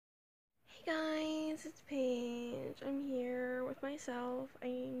guys, it's Paige. I'm here with myself.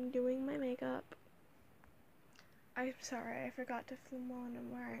 I'm doing my makeup. I'm sorry, I forgot to film what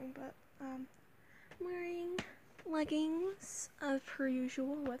I'm wearing, but I'm wearing leggings as per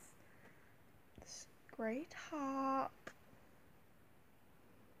usual with this gray top.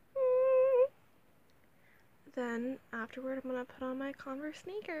 Then afterward, I'm gonna put on my Converse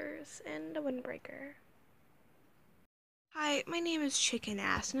sneakers and a windbreaker. Hi, my name is Chicken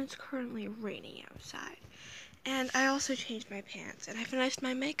Ass, and it's currently raining outside. And I also changed my pants, and I finished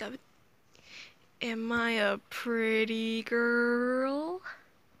my makeup. Am I a pretty girl?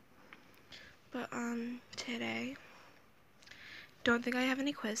 But, today, don't think I have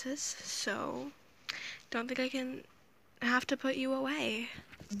any quizzes, so don't think I have to put you away.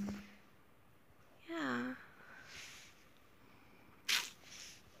 Yeah.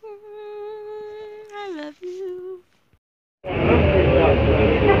 I love you.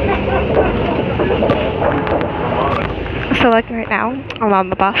 So like right now, I'm on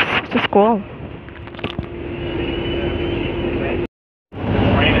the bus to school.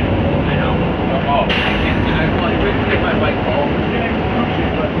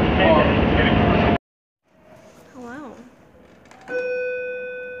 Hello.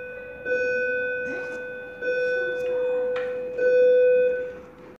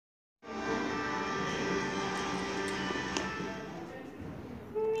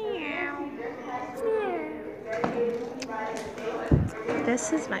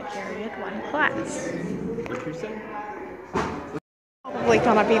 This is my period 1 class. What'd you say? Probably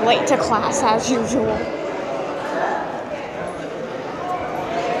gonna be late to class as usual.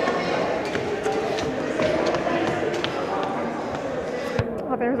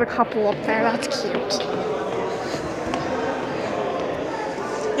 Oh, there's a couple up there. That's cute.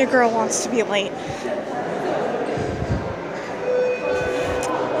 Your girl wants to be late.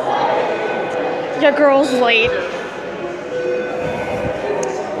 Your girl's late.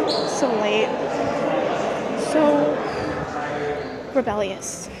 So late. So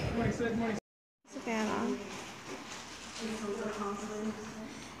rebellious. Savannah.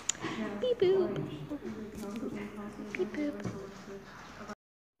 Beep boop. Beep boop.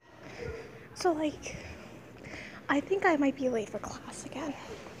 So like, I think I might be late for class again.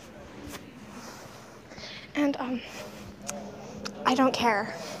 And I don't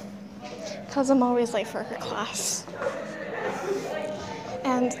care. Because I'm always late for her class.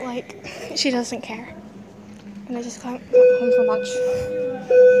 And like, she doesn't care. And I just got home for lunch.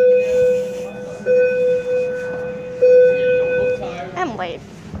 I'm late.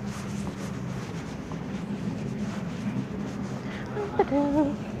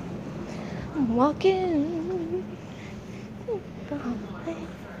 I'm walking.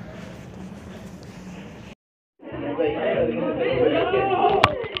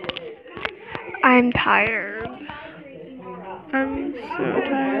 I'm tired. I'm so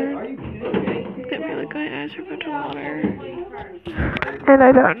tired. I feel like my eyes are about to water. And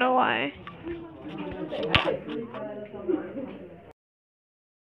I don't know why.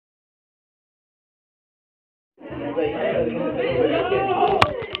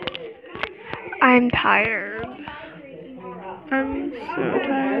 I'm tired. I'm so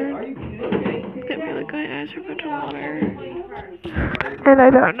tired. I feel like my eyes are about to water. And I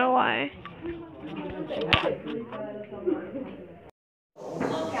don't know why.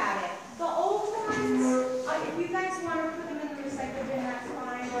 Look at it. The old ones, if you guys want to put them in the recycle bin, that's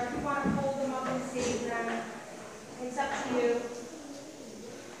fine. Or if you want to fold them up and save them, it's up to you.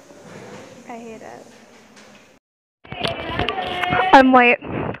 I hate it. I'm late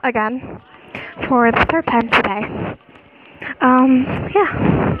again for the 3rd time today. Yeah.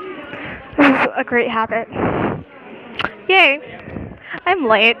 This is a great habit. Yay! I'm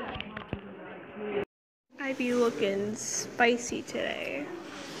late. I be looking spicy today.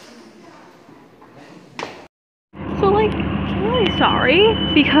 So like, I'm really sorry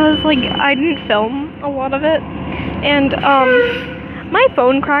because like I didn't film a lot of it, and my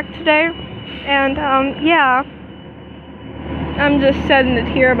phone cracked today, and yeah, I'm just shedding a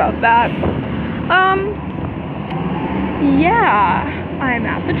tear about that. Yeah, I'm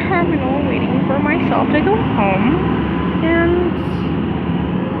at the terminal waiting for myself to go home, and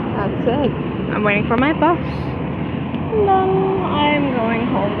that's it. I'm waiting for my bus, and then I'm going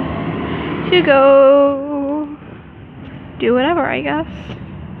home to go do whatever, I guess.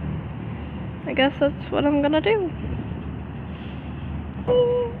 I guess that's what I'm gonna do.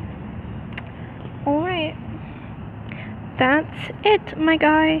 Alright. That's it, my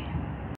guy.